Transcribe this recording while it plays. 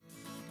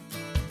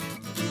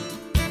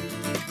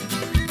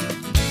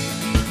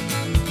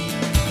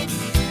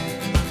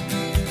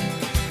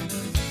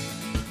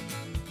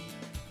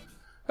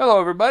Hello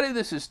everybody,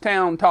 this is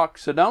Talk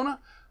Sedona,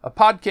 a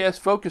podcast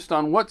focused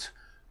on what's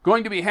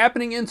going to be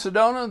happening in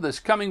Sedona this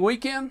coming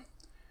weekend.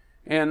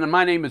 And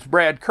my name is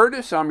Brad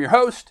Curtis, I'm your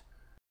host.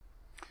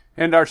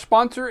 And our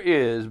sponsor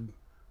is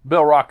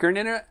Bill Rocker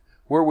Internet,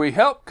 where we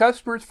help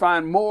customers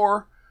find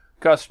more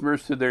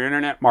customers through their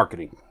internet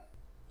marketing.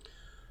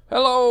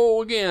 Hello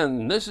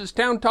again, this is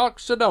Talk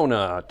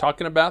Sedona,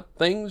 talking about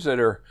things that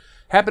are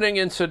happening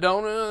in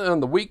Sedona on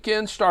the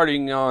weekend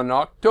starting on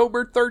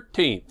October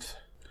 13th.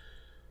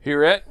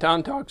 Here at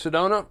Talk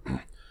Sedona,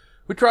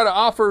 we try to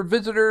offer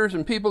visitors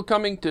and people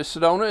coming to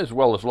Sedona, as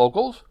well as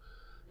locals,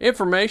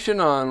 information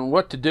on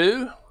what to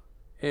do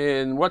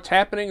and what's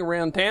happening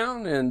around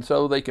town, and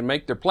so they can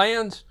make their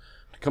plans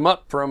to come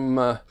up from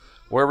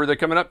wherever they're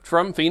coming up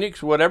from,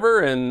 Phoenix, whatever,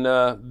 and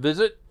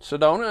visit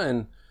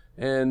Sedona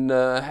and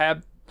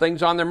have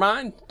things on their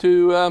mind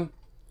to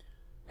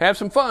have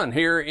some fun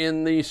here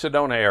in the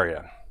Sedona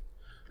area.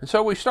 And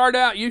so we start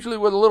out usually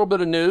with a little bit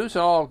of news.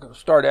 I'll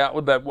start out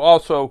with that.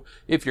 Also,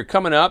 if you're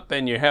coming up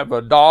and you have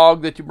a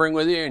dog that you bring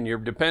with you and you're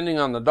depending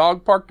on the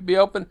dog park to be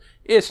open,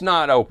 it's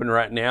not open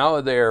right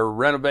now. They're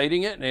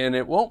renovating it and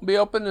it won't be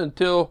open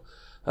until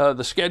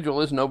the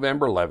schedule is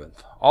November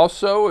 11th.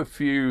 Also,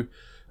 if you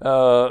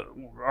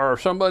or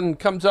someone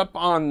comes up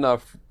on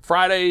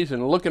Fridays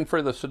and looking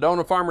for the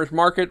Sedona Farmers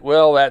Market,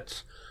 well,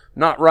 that's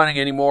not running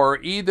anymore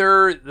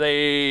either.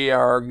 They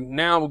are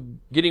now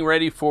getting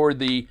ready for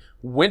the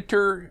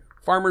winter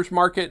farmers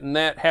market, and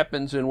that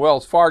happens in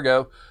Wells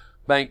Fargo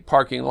Bank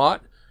parking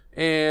lot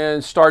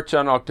and starts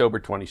on October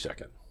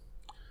 22nd.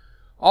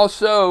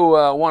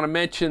 Also, want to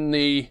mention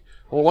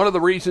one of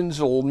the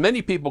reasons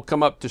many people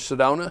come up to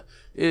Sedona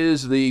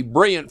is the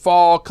brilliant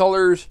fall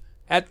colors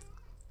at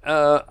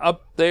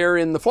up there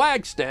in the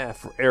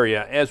Flagstaff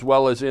area, as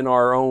well as in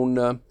our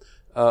own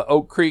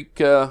Oak Creek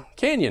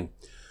Canyon.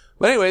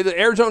 But anyway, the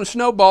Arizona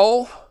Snow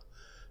Bowl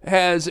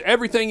has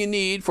everything you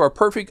need for a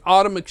perfect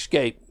autumn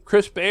escape.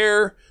 Crisp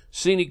air,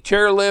 scenic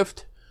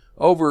chairlift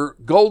over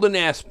golden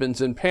aspens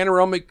and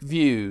panoramic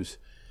views.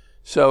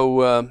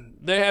 So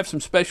they have some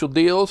special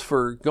deals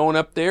for going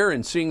up there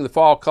and seeing the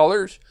fall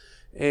colors.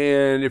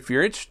 And if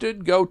you're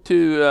interested, go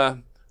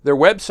to their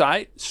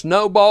website,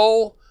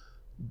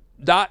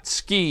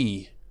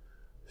 snowbowl.ski.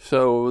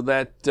 So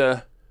that's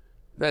snow,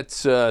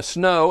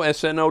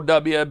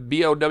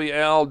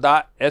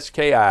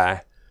 snowbowl.ski.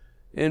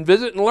 And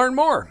visit and learn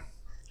more.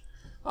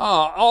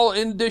 All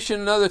in addition,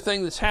 another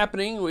thing that's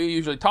happening, we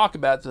usually talk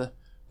about the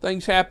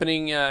things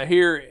happening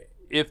here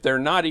if they're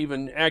not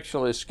even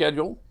actually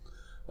scheduled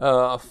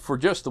for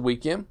just the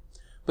weekend.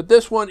 But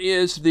this one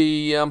is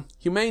the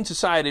Humane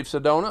Society of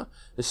Sedona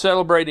is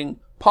celebrating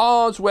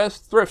Paws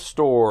West Thrift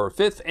Store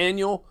 5th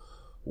annual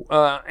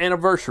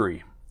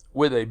anniversary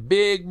with a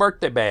big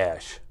birthday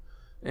bash.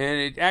 And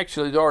it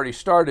actually has already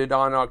started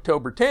on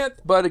October 10th,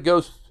 but it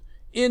goes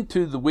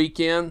into the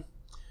weekend.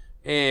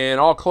 And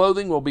all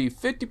clothing will be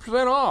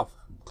 50% off,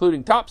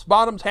 including tops,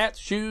 bottoms, hats,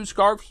 shoes,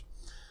 scarves.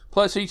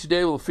 Plus, each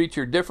day will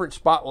feature a different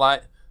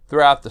spotlight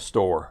throughout the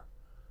store.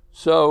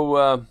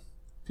 So,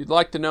 if you'd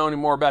like to know any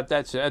more about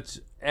that,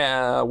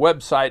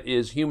 website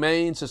is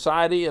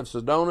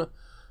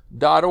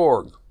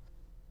humanesocietyofsedona.org.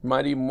 You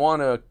might even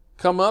want to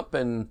come up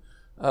and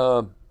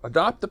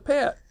adopt a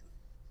pet.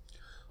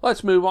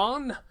 Let's move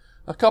on.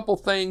 A couple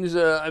things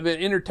of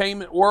an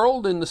entertainment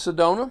world in the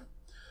Sedona.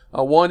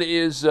 One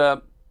is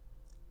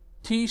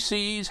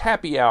TC's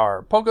Happy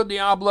Hour. Poco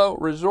Diablo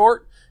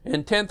Resort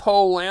and 10th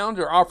Hole Lounge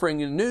are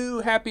offering a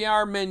new happy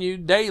hour menu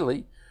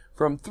daily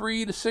from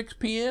 3 to 6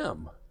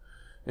 p.m.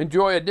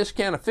 Enjoy a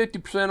discount of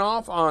 50%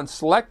 off on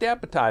select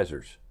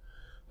appetizers.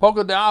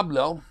 Poco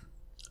Diablo,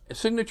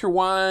 signature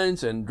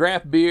wines and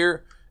draft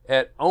beer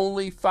at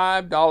only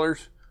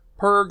 $5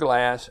 per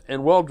glass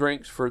and well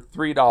drinks for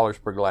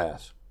 $3 per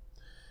glass.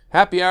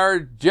 Happy Hour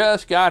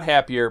just got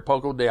happier at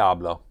Poco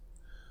Diablo.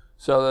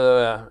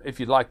 So if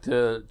you'd like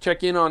to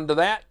check in onto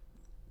that,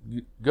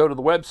 go to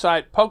the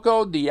website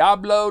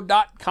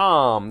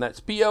pocodiablo.com. That's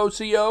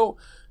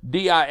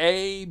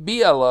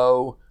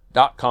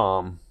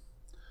POCODIABLO.com.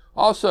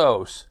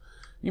 Also,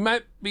 you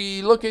might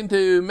be looking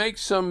to make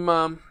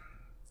some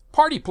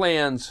party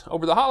plans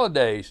over the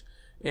holidays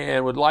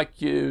and would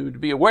like you to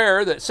be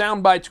aware that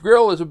Soundbites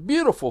Grill is a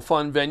beautiful,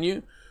 fun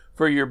venue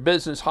for your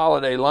business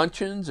holiday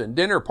luncheons and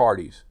dinner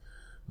parties.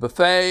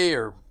 Buffet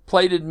or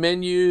plated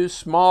menus,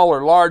 small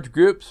or large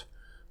groups,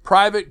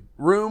 private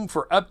room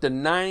for up to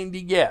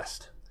 90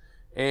 guests,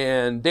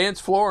 and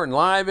dance floor and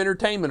live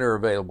entertainment are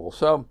available.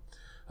 So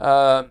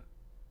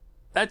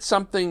that's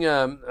something,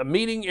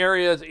 meeting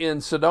areas in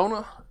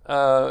Sedona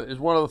is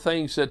one of the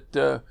things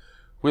that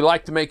we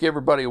like to make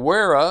everybody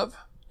aware of,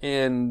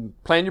 and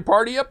plan your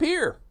party up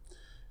here.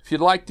 If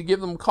you'd like to give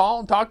them a call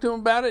and talk to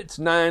them about it, it's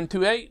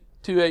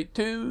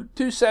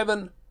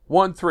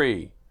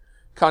 928-282-2713.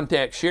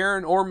 Contact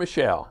Sharon or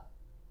Michelle.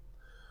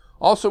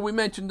 Also, we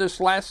mentioned this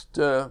last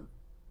podcast,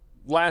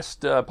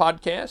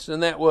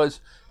 and that was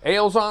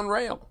Ales on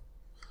Rail.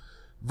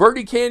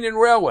 Verde Canyon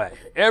Railway,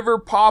 ever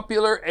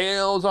popular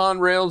Ales on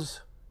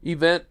Rails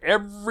event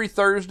every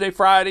Thursday,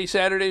 Friday,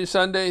 Saturday, and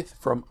Sunday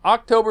from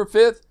October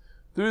 5th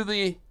through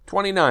the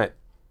 29th.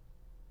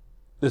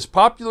 This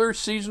popular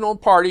seasonal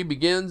party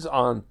begins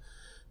on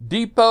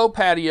Depot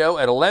Patio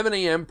at 11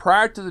 a.m.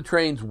 prior to the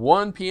train's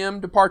 1 p.m.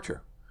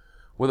 departure,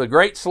 with a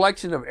great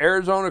selection of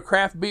Arizona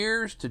craft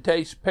beers to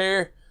taste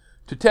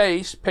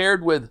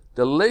paired with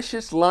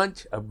delicious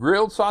lunch of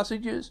grilled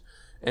sausages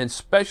and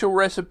special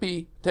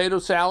recipe potato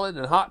salad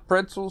and hot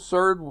pretzels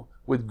served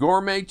with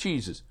gourmet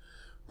cheeses,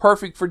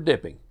 perfect for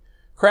dipping.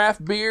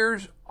 Craft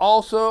beers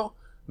also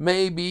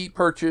may be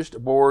purchased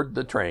aboard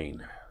the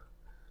train.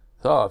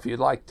 So if you'd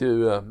like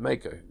to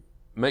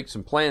make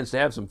some plans to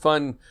have some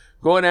fun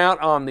going out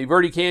on the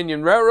Verde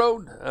Canyon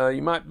Railroad,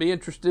 you might be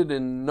interested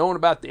in knowing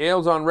about the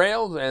Ales on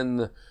Rails,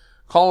 and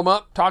call them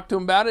up, talk to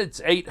them about it.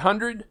 It's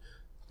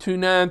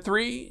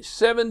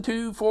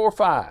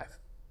 800-293-7245.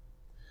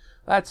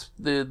 That's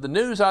the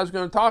news I was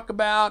going to talk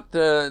about.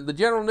 The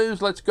general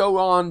news. Let's go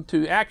on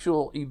to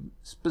actual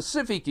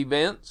specific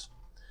events.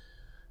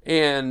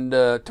 And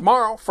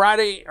tomorrow,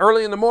 Friday,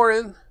 early in the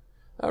morning,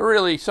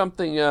 really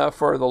something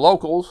for the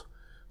locals,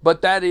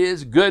 but that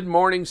is Good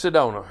Morning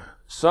Sedona.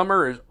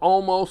 Summer is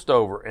almost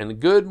over, and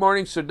Good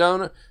Morning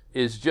Sedona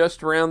is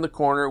just around the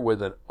corner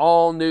with an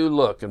all-new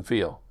look and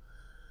feel.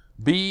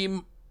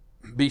 Be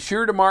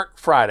sure to mark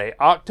Friday,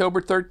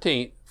 October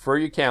 13th for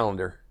your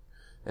calendar.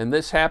 And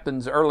this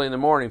happens early in the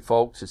morning,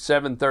 folks. It's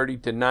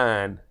 7:30 to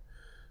 9.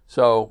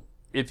 So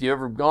if you've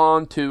ever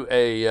gone to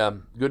a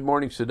Good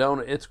Morning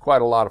Sedona, it's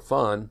quite a lot of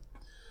fun.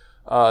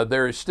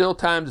 There is still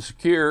time to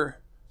secure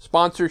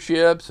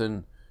sponsorships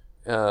and,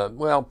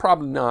 well,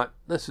 probably not.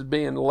 This is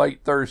being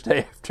late Thursday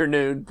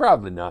afternoon.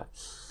 Probably not.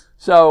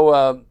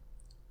 So,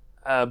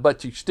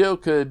 but you still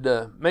could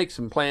make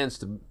some plans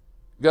to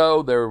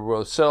go. There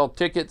will sell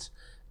tickets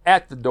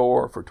at the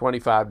door for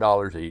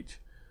 $25 each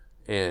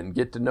and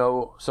get to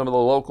know some of the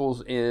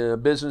locals in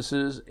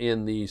businesses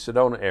in the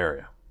Sedona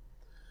area.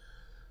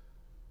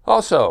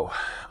 Also,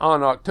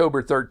 on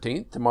October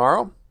 13th,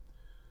 tomorrow,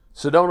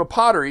 Sedona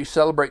Pottery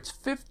celebrates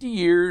 50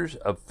 years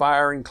of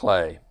fire and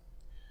clay.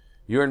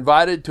 You're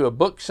invited to a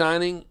book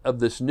signing of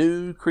this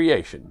new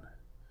creation.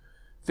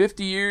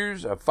 50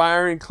 Years of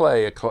Fire and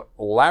Clay, a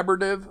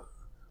collaborative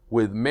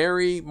with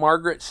Mary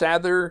Margaret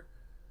Sather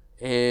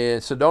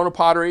and Sedona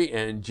Pottery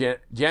and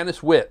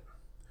Janice Witt,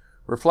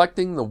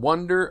 reflecting the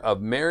wonder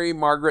of Mary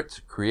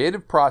Margaret's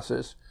creative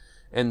process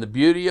and the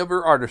beauty of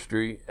her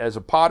artistry as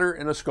a potter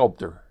and a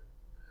sculptor.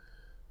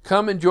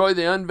 Come enjoy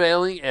the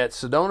unveiling at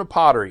Sedona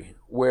Pottery,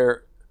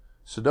 where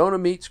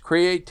Sedona meets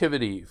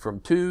creativity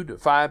from 2 to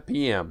 5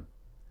 p.m.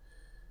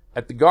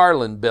 at the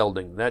Garland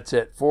Building. That's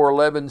at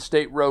 411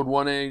 State Road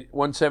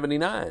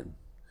 179.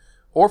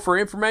 Or for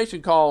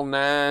information, call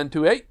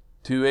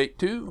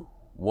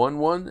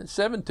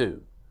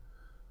 928-282-1172.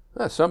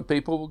 Some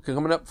people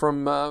coming up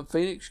from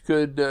Phoenix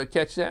could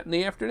catch that in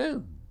the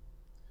afternoon.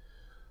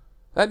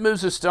 That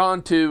moves us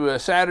on to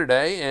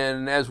Saturday,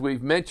 and as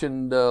we've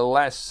mentioned the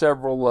last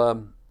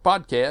several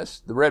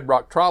podcasts, the Red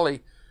Rock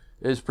Trolley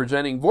is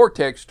presenting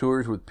Vortex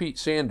Tours with Pete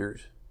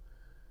Sanders.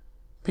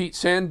 Pete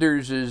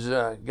Sanders has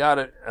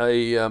got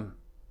a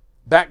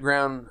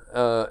background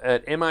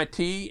at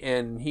MIT,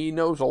 and he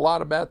knows a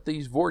lot about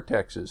these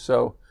vortexes.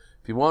 So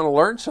if you want to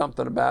learn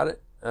something about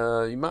it,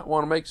 you might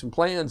want to make some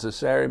plans this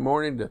Saturday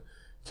morning to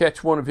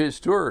catch one of his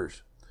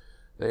tours.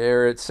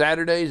 They're at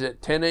Saturdays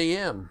at 10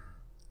 a.m.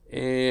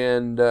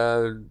 And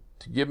to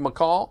give them a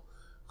call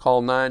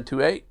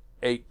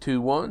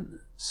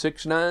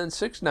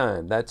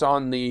 928-821-6969. That's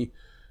on the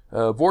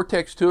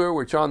Vortex Tour,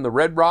 which is on the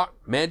Red Rock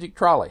Magic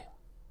Trolley.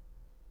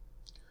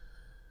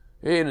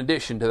 In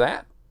addition to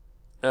that,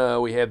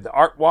 we have the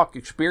Art Walk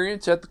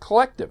Experience at the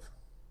Collective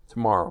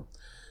tomorrow.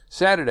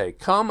 Saturday,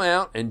 come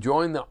out and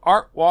join the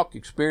Art Walk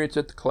Experience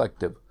at the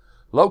Collective,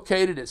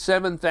 located at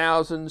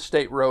 7000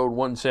 State Road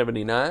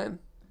 179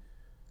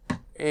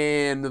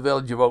 in the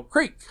village of Oak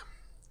Creek.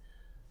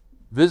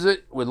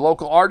 Visit with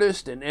local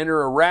artists and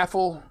enter a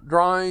raffle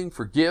drawing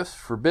for gifts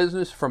from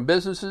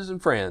businesses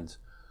and friends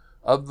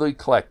of the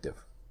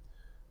Collective.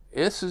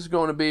 This is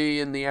going to be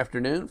in the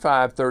afternoon,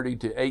 5:30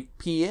 to 8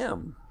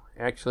 p.m.,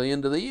 actually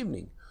into the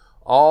evening.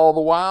 All the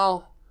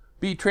while,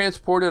 be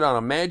transported on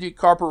a magic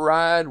carpet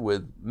ride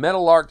with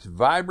Metal Art's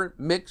vibrant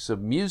mix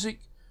of music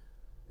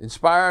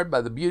inspired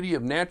by the beauty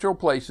of natural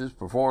places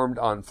performed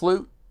on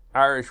flute,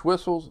 Irish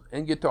whistles,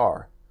 and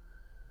guitar.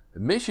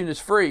 Admission is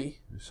free,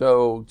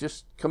 so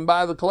just come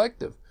by the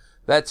Collective.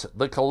 That's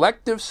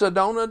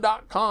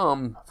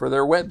thecollectivesedona.com for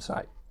their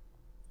website.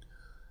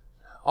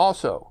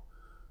 Also,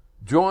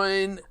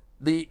 join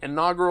the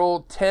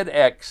inaugural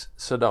TEDx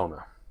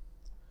Sedona.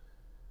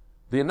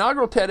 The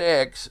inaugural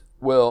TEDx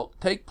will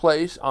take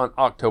place on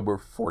October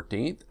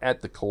 14th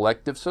at the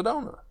Collective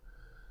Sedona.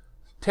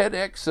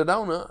 TEDx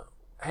Sedona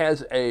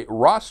has a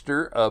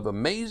roster of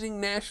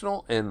amazing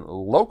national and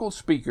local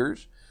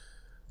speakers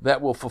that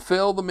will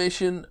fulfill the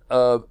mission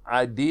of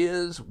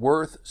ideas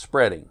worth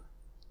spreading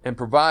and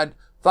provide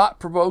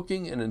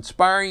thought-provoking and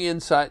inspiring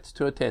insights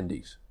to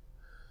attendees.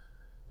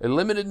 A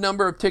limited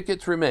number of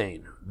tickets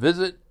remain.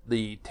 Visit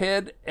the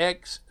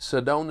TEDx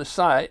Sedona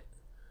site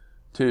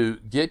to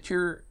get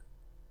yours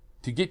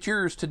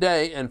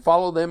today and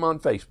follow them on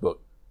Facebook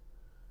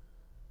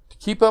to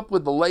keep up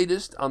with the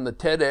latest on the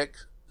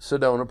TEDx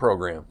Sedona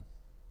program.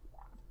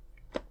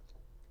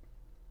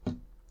 A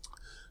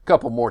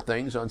couple more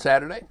things on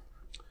Saturday.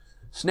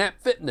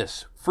 Snap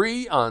Fitness,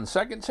 free on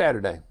second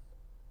Saturday.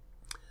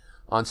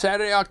 On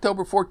Saturday,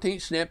 October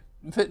 14th, Snap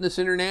Fitness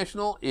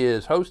International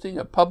is hosting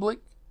the public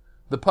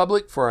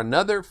for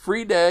another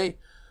free day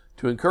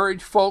to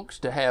encourage folks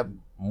to have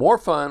more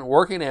fun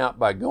working out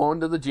by going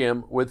to the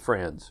gym with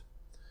friends.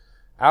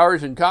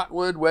 Hours in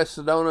Cottonwood, West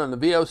Sedona, and the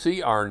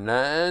VOC are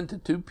 9 to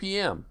 2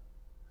 p.m.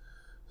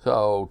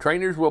 So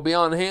trainers will be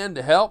on hand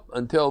to help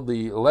until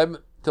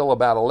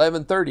about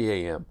 11:30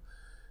 a.m.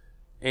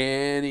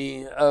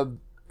 Any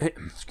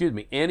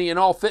and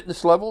all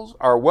fitness levels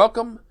are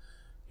welcome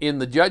in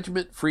the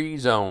judgment-free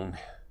zone.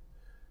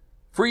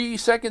 Free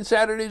second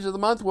Saturdays of the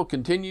month will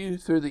continue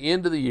through the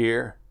end of the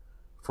year.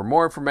 For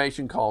more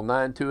information, call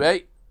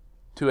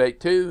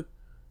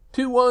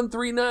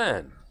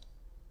 928-282-2139.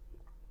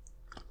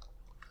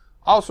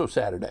 Also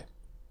Saturday,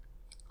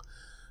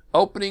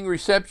 opening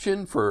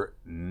reception for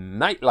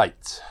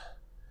Nightlights.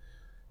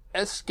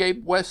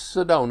 Escape West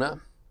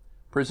Sedona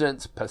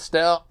presents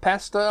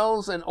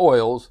Pastels and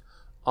Oils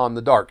on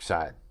the Dark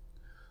Side,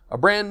 a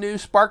brand new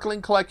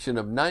sparkling collection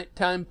of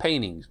nighttime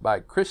paintings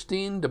by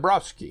Christine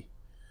Dabrowski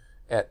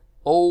at the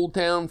Old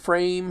Town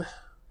Frame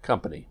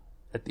Company.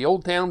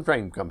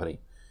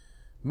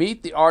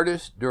 Meet the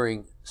artist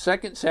during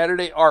second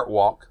Saturday Art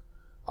Walk,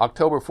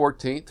 October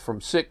 14th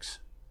from 6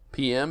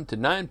 p.m. to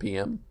 9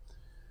 p.m.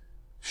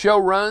 Show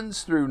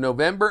runs through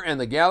November, and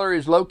the gallery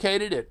is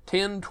located at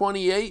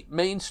 1028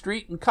 Main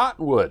Street in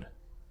Cottonwood.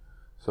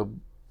 So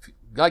if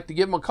you'd like to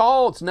give them a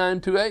call, it's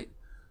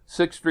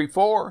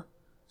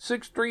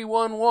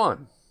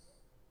 928-634-6311.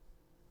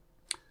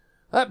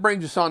 That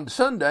brings us on to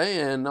Sunday,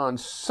 and on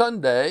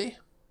Sunday,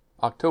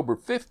 October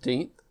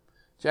 15th,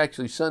 it's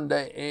actually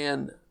Sunday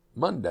and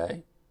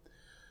Monday,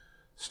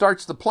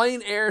 starts the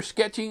Plein Air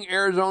Sketching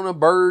Arizona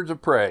Birds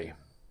of Prey.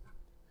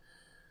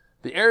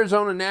 The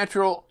Arizona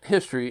Natural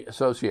History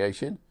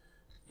Association,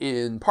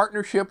 in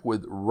partnership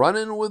with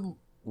Runnin'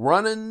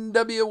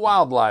 W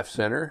Wildlife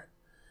Center,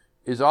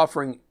 is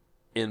offering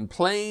in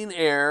plein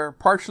air,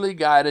 partially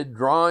guided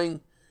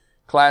drawing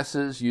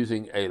classes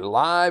using a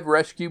live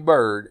rescue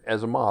bird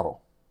as a model.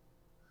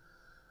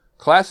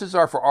 Classes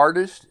are for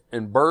artists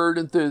and bird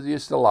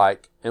enthusiasts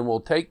alike and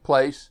will take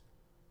place,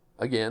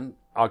 again,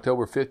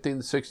 October 15th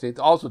and 16th.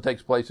 Also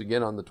takes place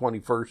again on the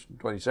 21st and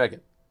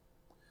 22nd.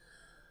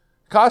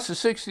 Cost is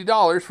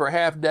 $60 for a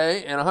half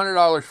day and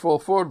 $100 for a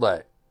full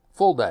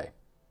day.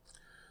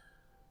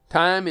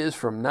 Time is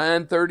from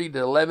 9:30 to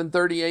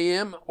 11:30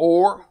 a.m.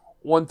 or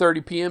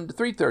 1:30 p.m. to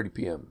 3:30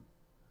 p.m.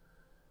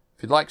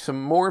 If you'd like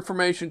some more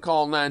information,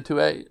 call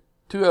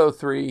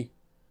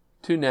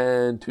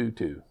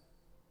 928-203-2922.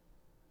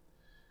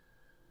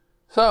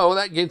 So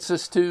that gets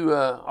us to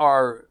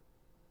our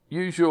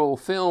usual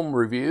film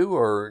review,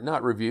 or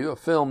not review, a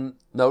film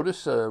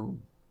notice.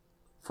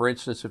 For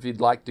instance, if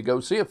you'd like to go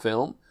see a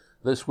film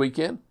this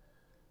weekend,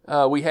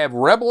 we have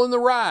Rebel in the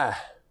Rye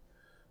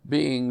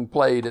being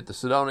played at the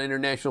Sedona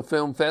International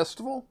Film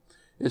Festival.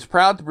 Is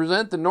proud to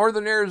present the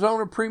Northern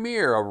Arizona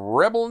premiere of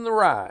Rebel in the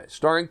Rye,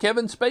 starring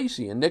Kevin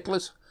Spacey and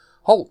Nicholas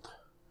Hoult,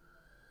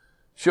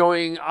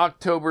 showing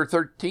October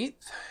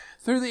 13th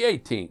through the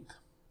 18th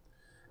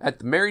at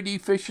the Mary D.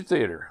 Fisher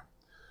Theater.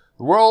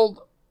 The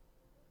world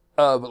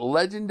of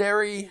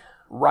legendary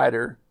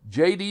writer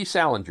J.D.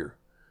 Salinger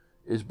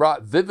is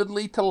brought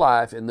vividly to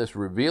life in this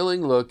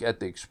revealing look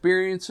at the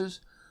experiences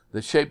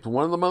that shaped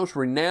one of the most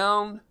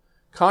renowned,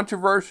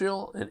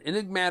 controversial, and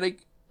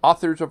enigmatic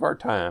authors of our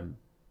time,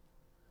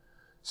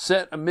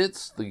 set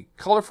amidst the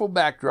colorful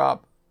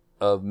backdrop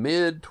of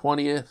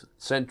mid-20th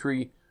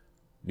century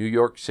New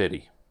York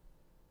City.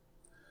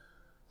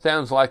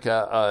 Sounds like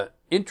a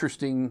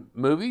interesting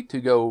movie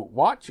to go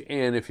watch,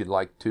 and if you'd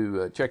like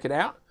to check it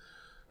out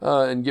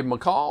and give them a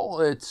call,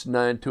 it's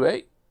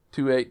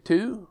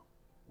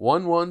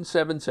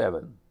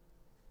 928-282-1177.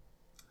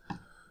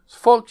 So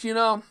folks,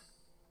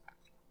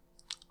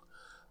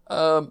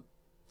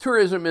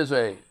 tourism is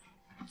a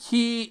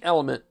key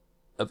element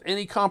of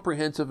any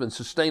comprehensive and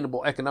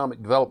sustainable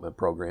economic development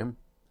program.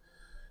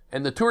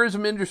 And the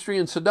tourism industry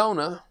in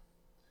Sedona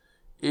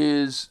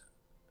is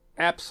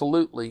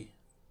absolutely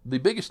the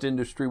biggest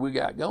industry we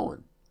got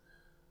going.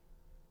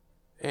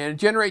 And it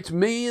generates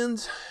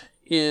millions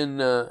in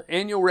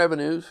annual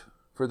revenues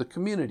for the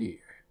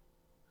community.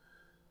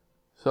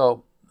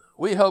 So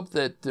we hope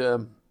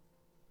that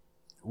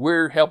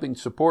we're helping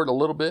support a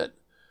little bit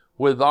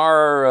with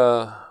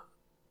our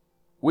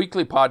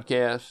weekly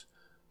podcast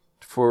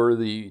for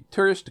the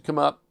tourists to come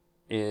up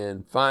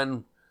and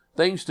find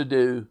things to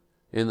do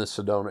in the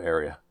Sedona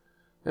area.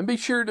 And be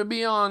sure to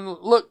be on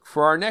look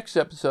for our next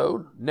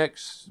episode.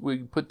 We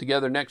put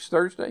together next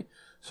Thursday,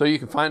 so you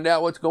can find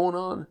out what's going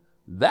on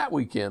that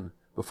weekend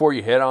before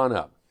you head on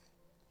up.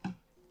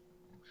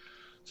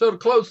 So to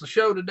close the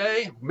show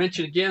today,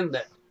 mention again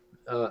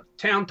that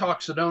Town Talk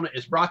Sedona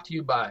is brought to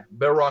you by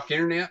Bell Rock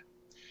Internet.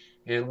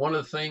 And one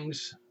of the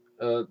things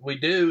we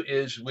do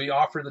is we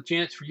offer the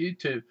chance for you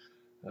to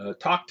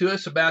talk to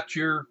us about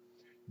your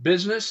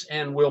business,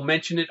 and we'll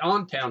mention it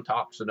on Town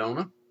Talk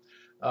Sedona.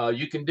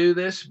 You can do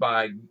this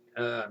by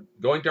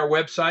going to our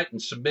website and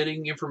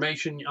submitting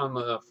information on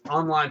the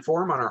online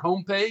form on our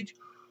homepage,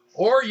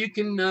 or you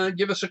can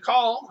give us a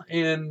call,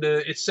 and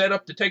it's set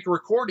up to take a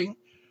recording.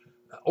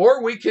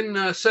 Or we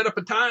can set up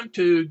a time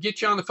to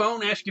get you on the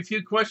phone, ask you a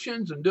few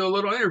questions, and do a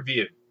little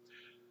interview.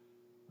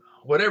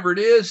 Whatever it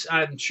is,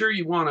 I'm sure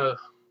you want to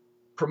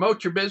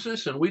promote your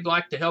business, and we'd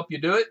like to help you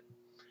do it,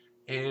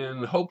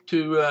 and hope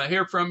to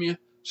hear from you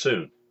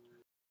soon.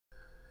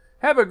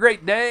 Have a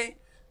great day.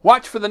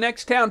 Watch for the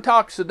next Town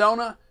Talk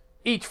Sedona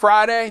each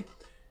Friday,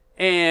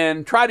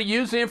 and try to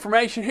use the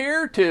information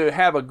here to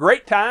have a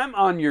great time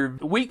on your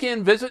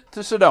weekend visit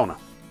to Sedona.